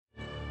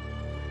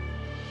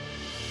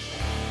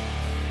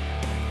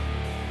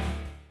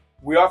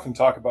we often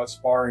talk about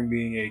sparring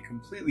being a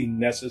completely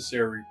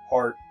necessary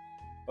part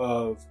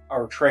of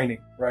our training,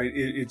 right?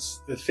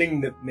 It's the thing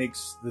that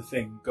makes the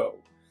thing go.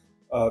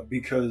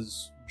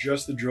 Because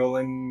just the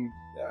drilling,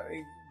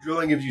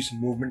 drilling gives you some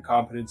movement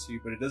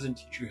competency, but it doesn't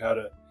teach you how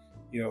to,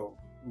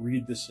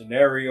 read the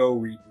scenario,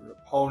 read your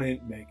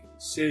opponent, make a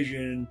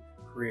decision,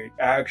 create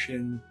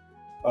action,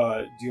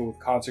 deal with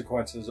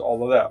consequences,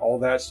 all of that. All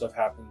that stuff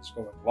happens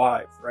going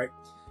live, right?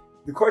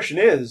 The question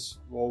is,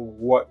 well,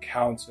 what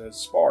counts as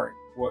sparring?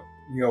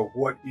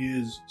 What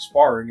is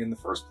sparring in the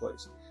first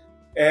place?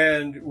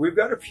 And we've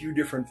got a few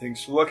different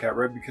things to look at,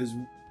 right? Because,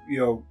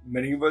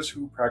 many of us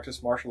who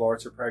practice martial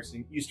arts are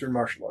practicing Eastern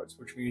martial arts,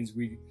 which means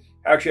we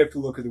actually have to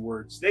look at the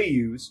words they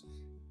use.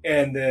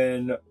 And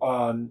then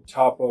on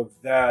top of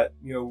that,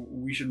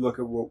 we should look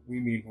at what we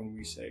mean when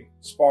we say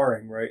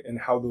sparring, right? And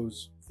how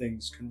those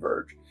things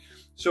converge.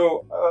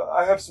 So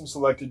I have some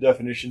selected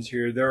definitions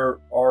here. There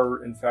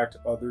are, in fact,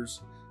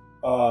 others.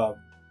 But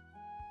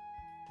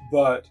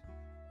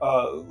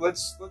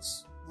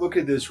let's look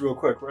at this real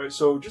quick, right?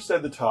 So just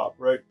at the top,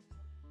 right?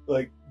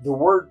 Like the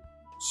word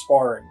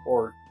sparring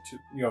or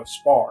to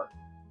spar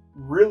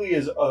really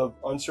is of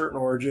uncertain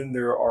origin.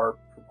 There are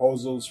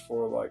proposals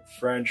for like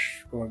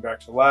French going back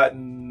to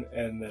Latin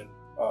and then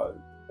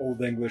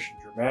Old English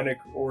and Germanic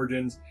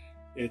origins.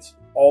 It's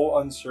all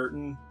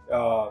uncertain.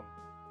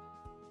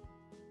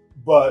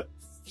 But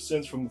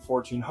since from the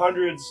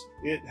 1400s,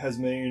 it has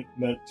meant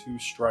to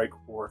strike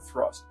or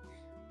thrust.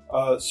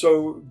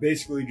 So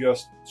basically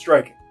just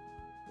striking,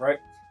 right?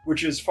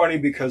 Which is funny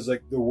because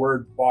like the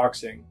word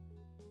boxing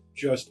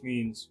just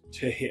means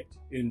to hit.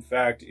 In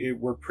fact,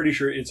 we're pretty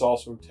sure it's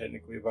also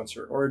technically of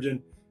uncertain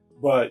origin,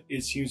 but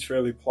it seems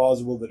fairly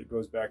plausible that it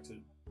goes back to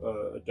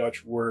a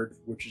Dutch word,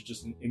 which is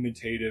just an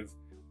imitative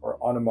or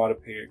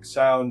onomatopoeic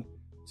sound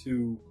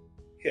to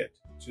hit,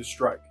 to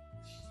strike.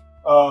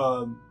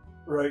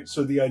 Right,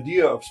 so the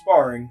idea of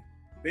sparring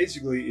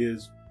basically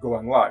is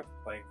going live,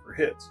 playing for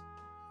hits.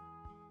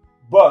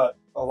 But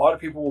a lot of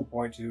people will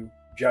point to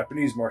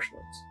Japanese martial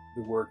arts,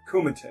 the word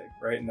kumite,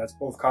 right? And that's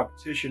both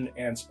competition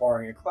and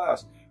sparring in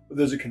class. But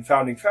there's a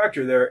confounding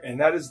factor there, and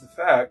that is the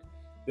fact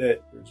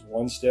that there's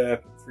one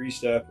step, three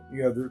step,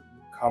 the other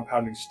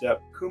compounding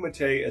step,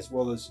 kumite, as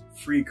well as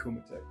free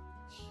kumite.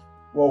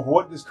 Well,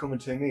 what does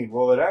kumite mean?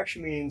 Well, it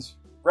actually means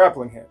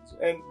grappling hands.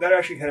 And that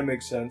actually kind of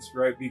makes sense,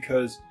 right?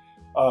 Because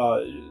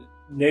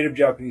native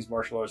Japanese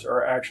martial arts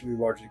are actually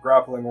largely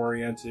grappling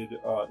oriented,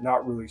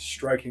 not really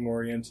striking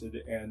oriented.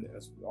 And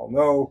as we all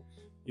know,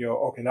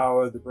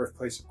 Okinawa, the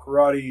birthplace of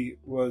karate,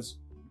 was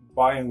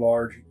by and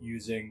large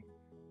using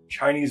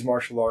Chinese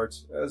martial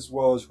arts as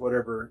well as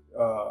whatever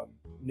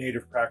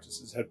native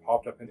practices had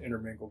popped up and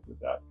intermingled with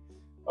that.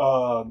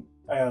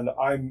 And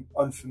I'm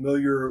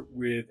unfamiliar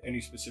with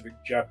any specific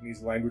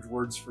Japanese language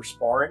words for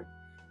sparring,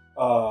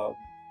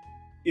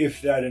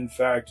 if that in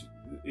fact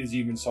is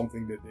even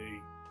something that they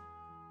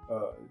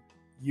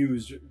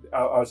used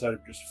outside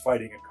of just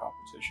fighting and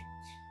competition.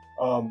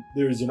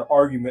 There's an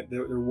argument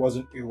that there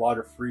wasn't a lot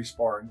of free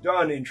sparring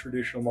done in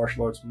traditional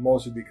martial arts,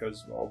 mostly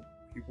because, well,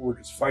 people were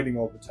just fighting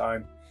all the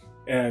time.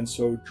 And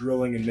so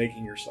drilling and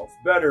making yourself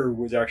better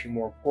was actually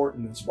more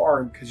important than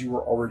sparring because you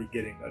were already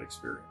getting that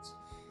experience,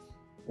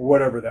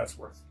 whatever that's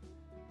worth.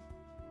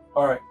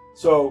 All right,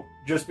 so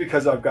just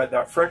because I've got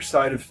that French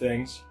side of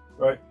things,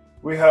 right,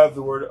 we have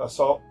the word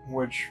assault,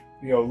 which,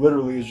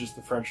 literally is just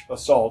the French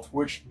assault,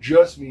 which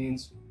just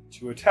means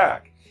to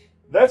attack.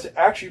 That's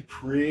actually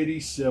pretty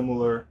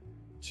similar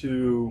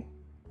to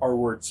our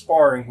word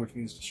sparring, which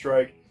means to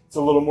strike. It's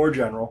a little more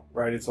general,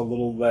 right? It's a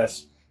little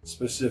less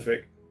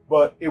specific,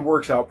 but it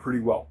works out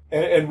pretty well.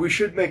 And we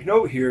should make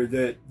note here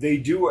that they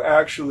do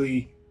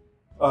actually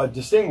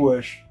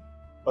distinguish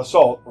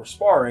assault or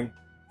sparring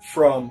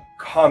from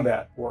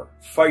combat or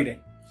fighting.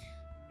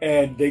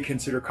 And they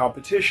consider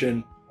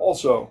competition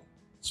also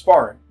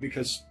sparring,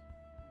 because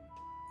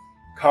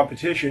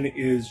competition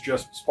is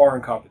just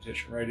sparring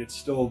competition, right? It's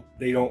still,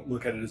 they don't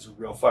look at it as a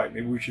real fight.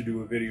 Maybe we should do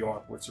a video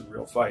on what's a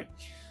real fight.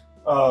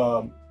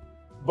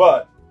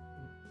 But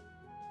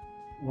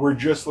we're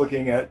just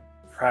looking at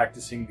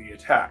practicing the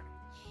attack.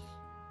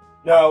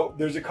 Now,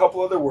 there's a couple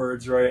other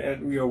words, right?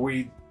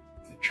 And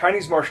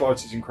Chinese martial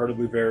arts is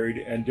incredibly varied,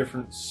 and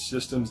different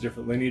systems,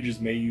 different lineages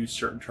may use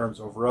certain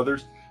terms over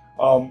others.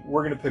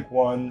 We're going to pick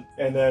one,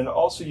 and then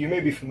also you may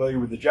be familiar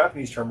with the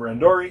Japanese term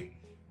randori,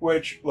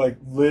 which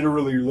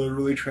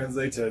literally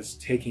translates as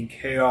taking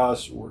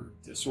chaos or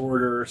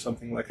disorder or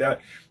something like that.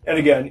 And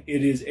again,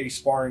 it is a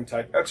sparring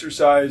type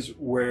exercise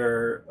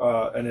where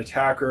an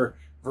attacker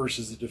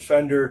versus a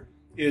defender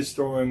is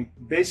throwing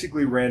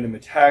basically random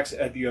attacks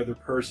at the other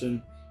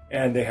person,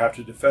 and they have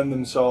to defend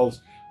themselves.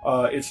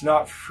 It's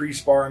not free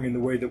sparring in the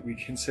way that we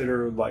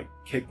consider like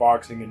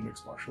kickboxing and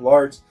mixed martial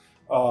arts,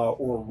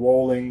 or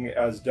rolling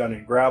as done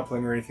in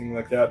grappling or anything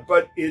like that.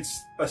 But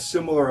it's a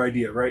similar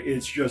idea, right?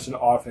 It's just an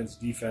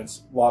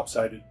offense-defense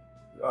lopsided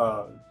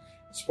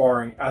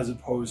sparring as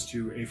opposed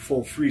to a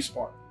full free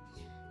sparring.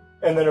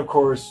 And then, of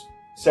course,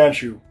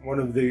 Sanshu, one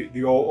of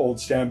the old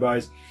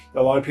standbys.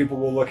 A lot of people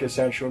will look at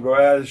Sanshu and go,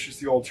 it's just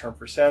the old term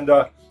for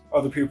Sanda.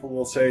 Other people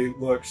will say,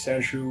 look,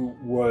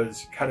 Sanshu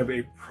was kind of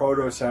a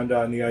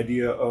proto-Sanda, and the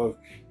idea of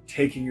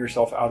taking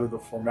yourself out of the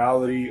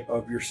formality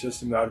of your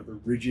system, out of the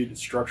rigid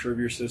structure of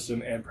your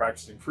system, and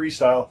practicing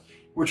freestyle,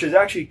 which is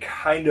actually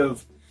kind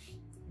of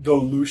the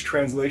loose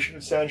translation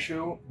of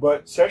Sanshu.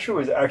 But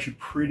Sanshu is actually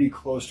pretty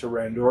close to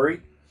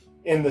Randori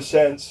in the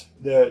sense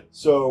that,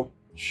 so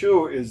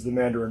Shu is the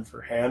Mandarin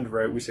for hand,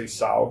 right? We say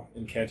Sao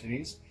in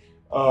Cantonese.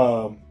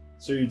 So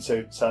you'd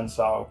say San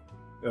Sao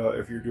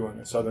if you're doing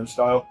a Southern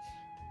style.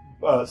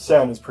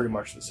 San is pretty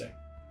much the same.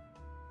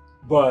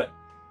 But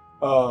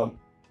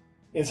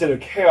instead of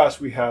chaos,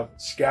 we have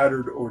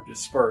scattered or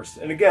dispersed.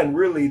 And again,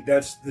 really,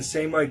 that's the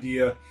same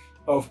idea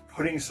of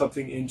putting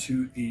something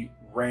into the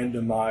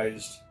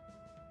randomized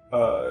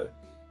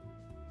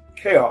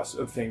chaos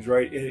of things,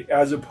 right?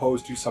 As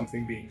opposed to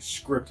something being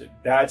scripted.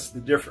 That's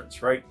the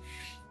difference, right?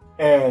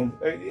 And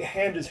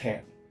hand is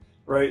hand,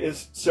 right?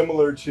 It's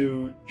similar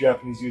to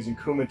Japanese using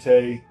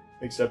kumite,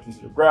 except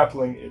instead of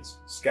grappling, it's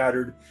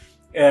scattered.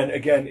 And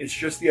again, it's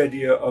just the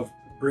idea of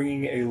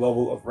bringing a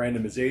level of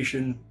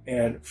randomization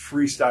and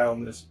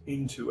freestyleness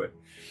into it.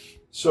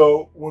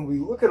 So when we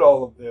look at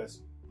all of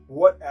this,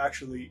 what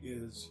actually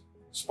is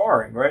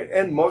sparring, right?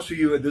 And most of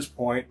you at this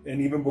point,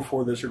 and even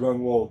before this, are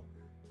going, well,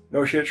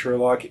 no shit,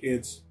 Sherlock,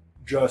 it's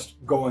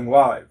just going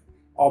live.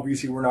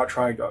 Obviously, we're not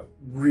trying to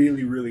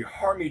really, really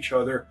harm each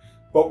other,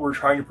 but we're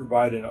trying to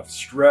provide enough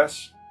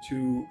stress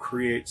to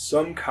create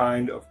some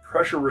kind of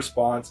pressure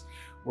response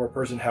where a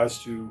person has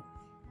to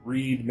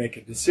read, make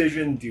a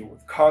decision, deal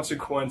with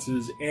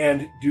consequences,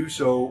 and do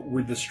so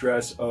with the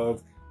stress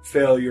of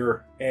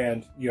failure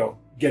and,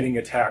 getting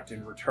attacked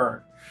in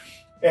return.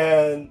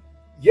 And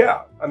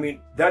yeah, I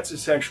mean, that's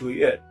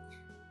essentially it.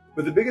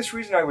 But the biggest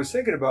reason I was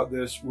thinking about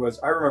this was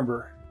I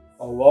remember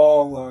a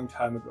long, long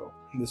time ago,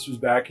 and this was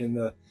back in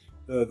the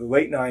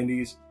late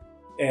 90s,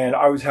 and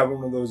I was having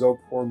one of those, oh,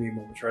 poor me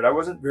moments, right? I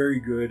wasn't very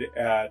good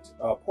at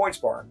point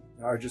sparring.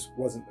 I just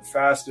wasn't the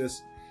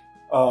fastest.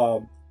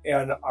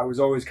 And I was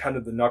always kind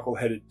of the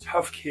knuckle-headed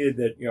tough kid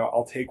that,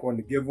 I'll take one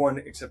to give one,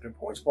 except in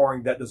point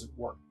sparring, that doesn't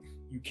work.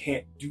 You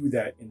can't do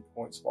that in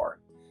point sparring.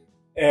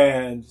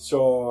 And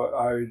so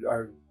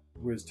I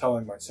was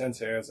telling my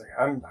sensei, I was like,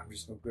 I'm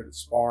just no good at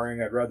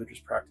sparring. I'd rather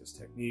just practice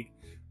technique.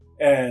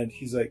 And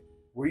he's like,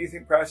 what do you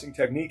think practicing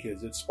technique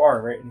is? It's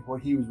sparring, right? And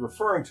what he was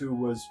referring to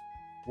was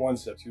one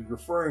steps. He was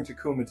referring to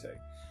kumite.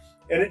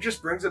 And it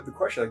just brings up the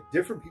question, like,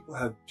 different people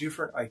have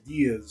different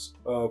ideas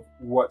of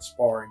what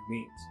sparring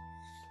means.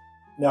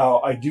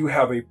 Now, I do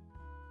have a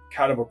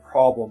kind of a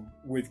problem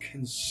with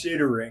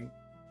considering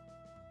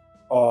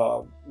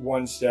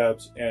one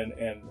steps and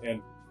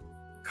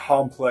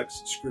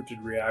complex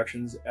scripted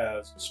reactions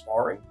as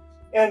sparring.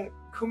 And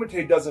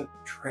kumite doesn't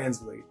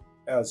translate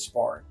as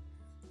sparring.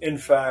 In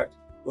fact,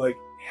 like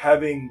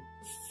having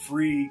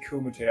free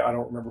kumite, I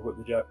don't remember what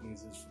the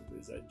Japanese is for,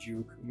 is that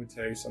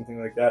jiu-kumite, something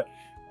like that.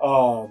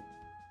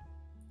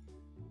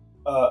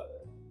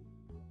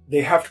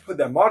 They have to put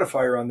that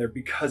modifier on there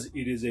because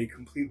it is a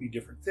completely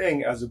different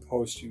thing as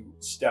opposed to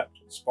stepped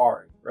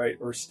sparring, right?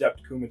 Or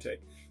stepped kumite.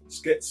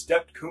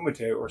 Stepped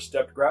kumite or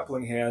stepped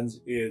grappling hands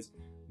is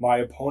my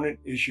opponent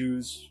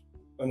issues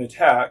an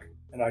attack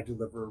and I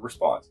deliver a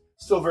response.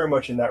 Still very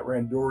much in that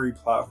Randori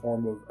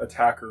platform of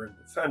attacker and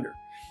defender.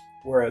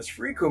 Whereas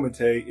free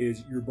kumite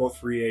is you're both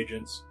free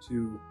agents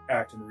to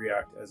act and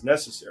react as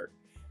necessary.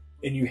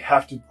 And you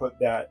have to put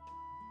that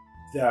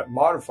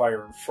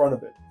modifier in front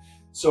of it.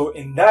 So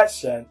in that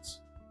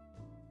sense,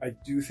 I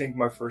do think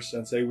my first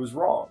sensei was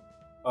wrong.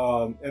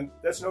 And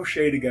that's no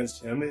shade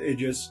against him. It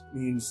just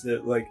means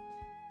that, like,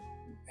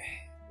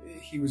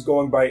 he was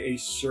going by a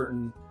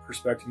certain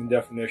perspective and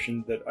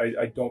definition that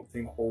I don't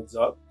think holds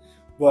up.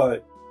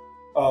 But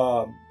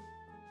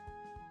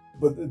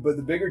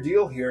the bigger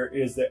deal here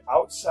is that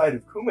outside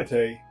of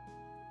kumite,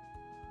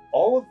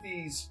 all of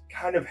these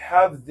kind of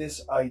have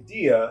this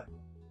idea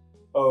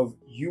of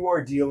you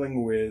are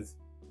dealing with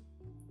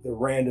the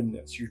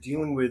randomness, you're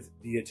dealing with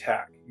the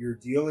attack, you're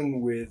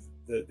dealing with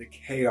the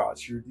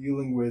chaos, you're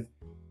dealing with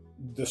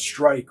the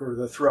strike or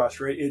the thrust,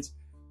 right?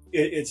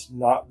 It's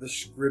not the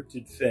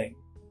scripted thing,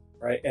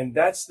 right? And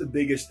that's the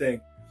biggest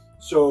thing.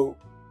 So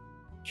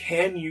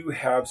can you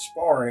have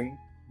sparring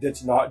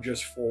that's not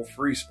just full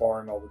free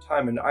sparring all the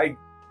time? And I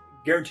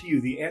guarantee you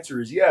the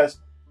answer is yes.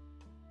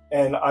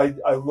 And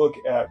I look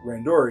at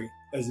Randori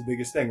as the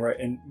biggest thing, right?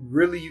 And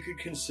really you could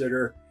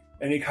consider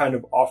any kind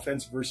of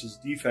offense versus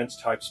defense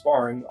type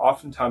sparring,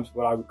 oftentimes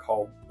what I would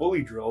call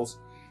bully drills,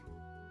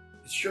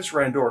 it's just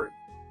Randori.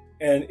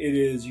 And it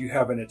is, you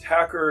have an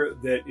attacker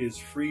that is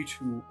free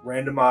to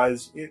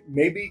randomize. It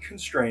may be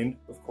constrained,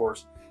 of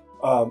course,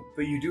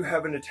 but you do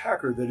have an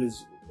attacker that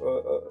is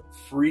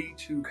free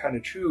to kind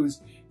of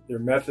choose their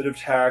method of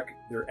attack,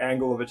 their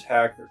angle of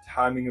attack, their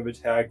timing of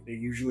attack. They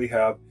usually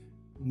have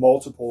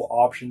multiple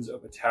options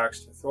of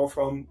attacks to throw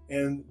from,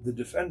 and the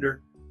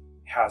defender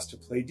has to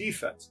play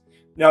defense.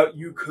 Now,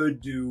 you could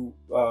do,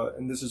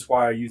 and this is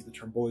why I use the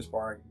term bully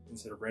sparring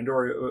instead of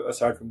randori,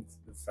 aside from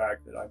the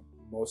fact that I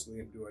mostly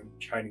am doing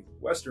Chinese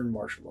Western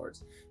martial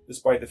arts,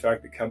 despite the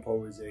fact that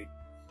Kempo is a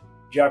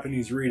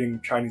Japanese reading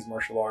Chinese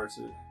martial arts.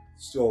 It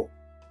still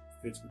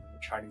fits within the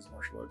Chinese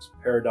martial arts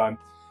paradigm.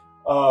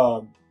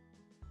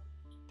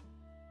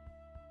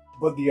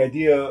 But the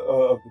idea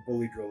of the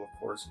bully drill, of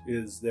course,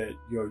 is that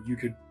you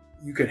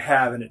could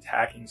have an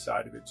attacking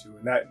side of it too,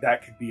 and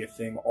that could be a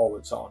thing all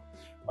its own.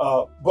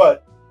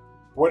 But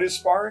what is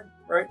sparring,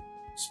 right?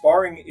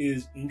 Sparring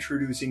is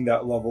introducing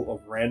that level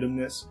of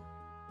randomness,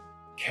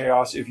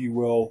 chaos, if you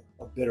will,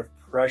 a bit of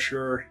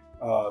pressure,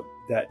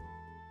 that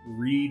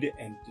read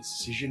and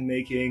decision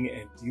making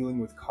and dealing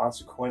with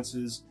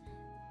consequences.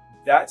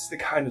 That's the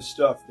kind of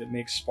stuff that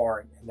makes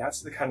sparring, and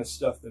that's the kind of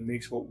stuff that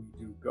makes what we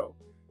do go.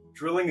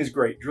 Drilling is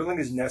great. Drilling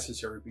is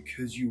necessary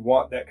because you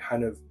want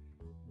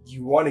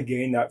to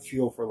gain that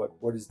feel for like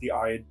what is the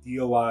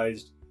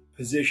idealized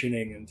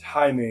positioning and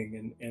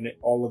timing and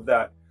all of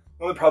that.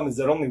 The only problem is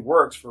that only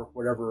works for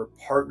whatever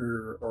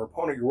partner or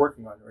opponent you're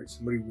working on, right?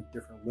 Somebody with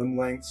different limb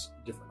lengths,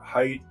 different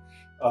height,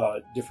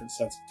 different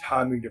sense of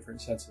timing,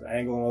 different sense of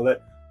angle and all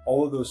that.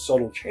 All of those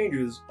subtle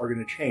changes are going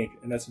to change.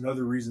 And that's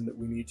another reason that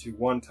we need to,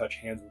 one, touch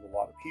hands with a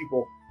lot of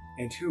people,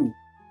 and two,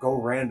 go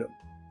random.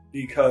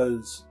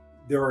 Because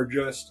there are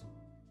just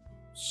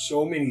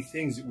so many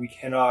things that we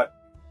cannot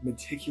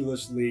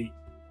meticulously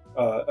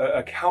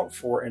account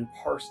for and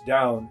parse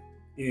down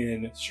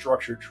in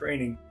structured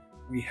training.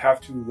 We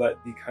have to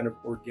let the kind of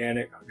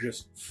organic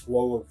just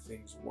flow of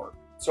things work.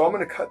 So I'm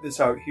going to cut this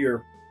out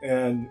here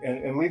and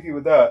leave you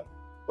with that.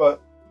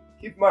 But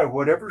keep in mind,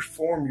 whatever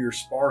form your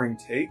sparring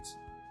takes,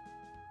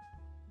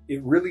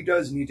 it really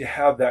does need to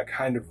have that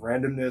kind of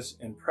randomness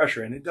and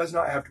pressure. And it does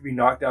not have to be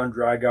knockdown,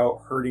 drag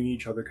out, hurting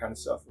each other kind of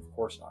stuff. Of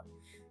course not.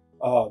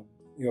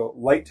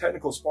 Light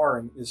technical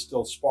sparring is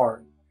still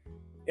sparring.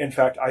 In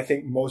fact, I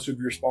think most of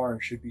your sparring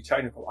should be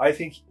technical. I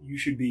think you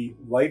should be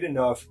light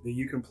enough that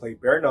you can play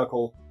bare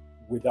knuckle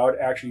without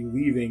actually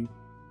leaving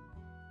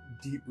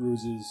deep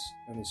bruises,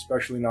 and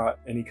especially not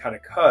any kind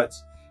of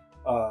cuts,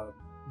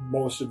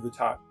 most of the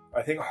time.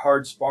 I think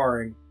hard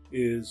sparring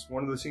is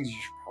one of those things you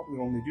should probably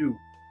only do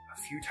a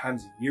few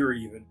times a year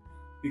even,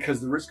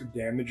 because the risk of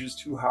damage is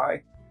too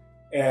high.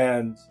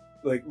 And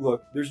like,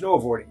 look, there's no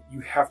avoiding it. You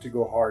have to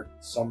go hard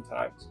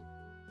sometimes.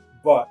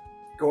 But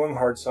going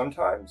hard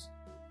sometimes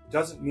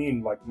doesn't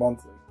mean like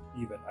monthly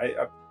even.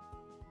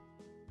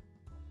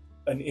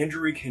 An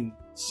injury can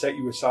set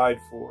you aside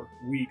for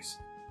weeks,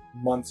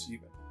 months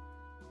even.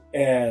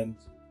 And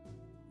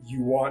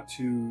you want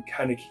to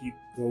kind of keep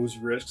those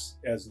risks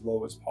as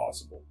low as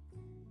possible.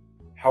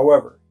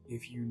 However,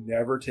 if you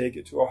never take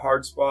it to a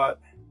hard spot,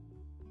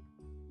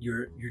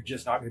 you're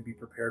just not going to be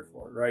prepared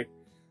for it, right?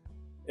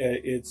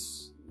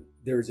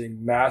 There's a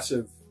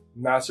massive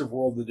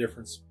world of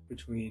difference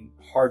between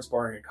hard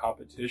sparring and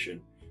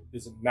competition.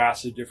 There's a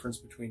massive difference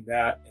between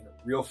that and a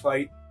real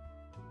fight.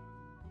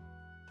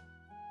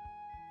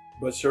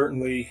 But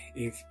certainly,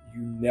 if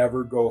you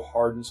never go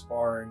hard in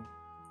sparring,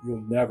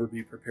 you'll never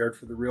be prepared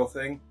for the real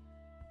thing.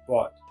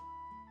 But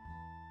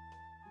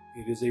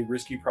it is a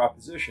risky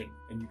proposition,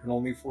 and you can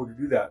only afford to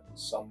do that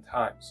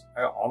sometimes.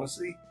 I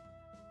honestly,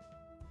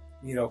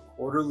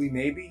 quarterly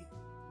maybe,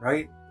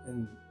 right?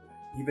 And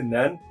even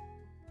then,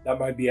 that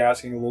might be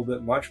asking a little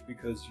bit much,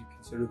 because you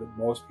consider that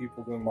most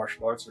people doing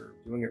martial arts are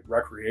doing it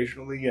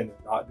recreationally and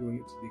they're not doing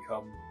it to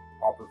become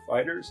proper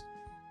fighters.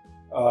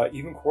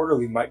 Even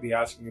quarterly might be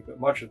asking a bit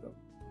much of them.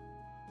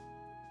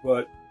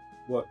 But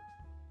look,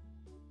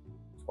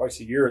 twice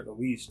a year at the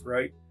least,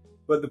 right?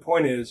 But the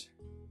point is,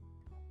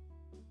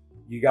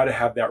 you got to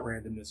have that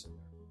randomness in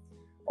there.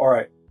 All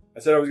right, I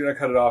said I was going to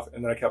cut it off,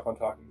 and then I kept on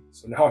talking.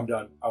 So now I'm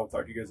done. I will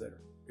talk to you guys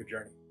later. Good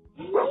journey.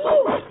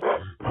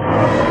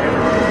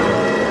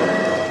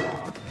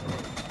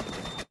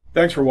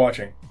 Thanks for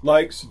watching.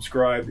 Like,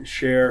 subscribe,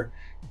 share.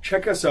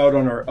 Check us out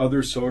on our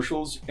other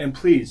socials, and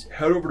please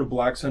head over to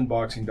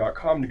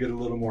blacksunboxing.com to get a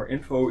little more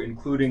info,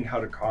 including how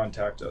to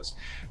contact us.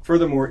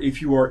 Furthermore, if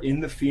you are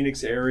in the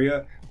Phoenix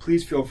area,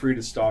 please feel free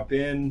to stop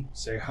in,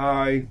 say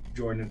hi,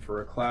 join in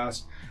for a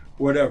class,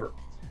 whatever.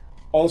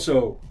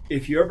 Also,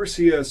 if you ever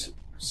see us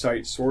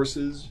cite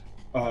sources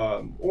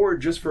or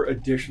just for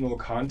additional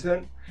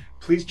content,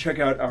 please check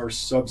out our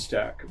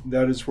Substack.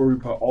 That is where we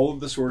put all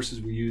of the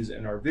sources we use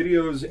in our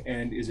videos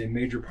and is a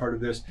major part of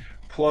this.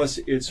 Plus,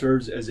 it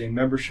serves as a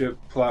membership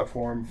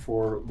platform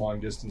for long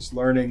distance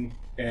learning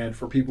and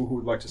for people who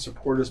would like to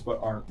support us but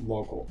aren't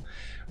local.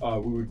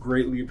 We would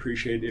greatly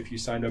appreciate it if you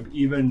signed up.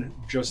 Even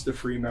just the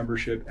free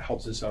membership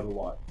helps us out a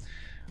lot.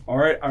 All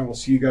right, I will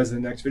see you guys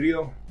in the next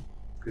video.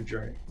 Good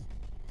journey.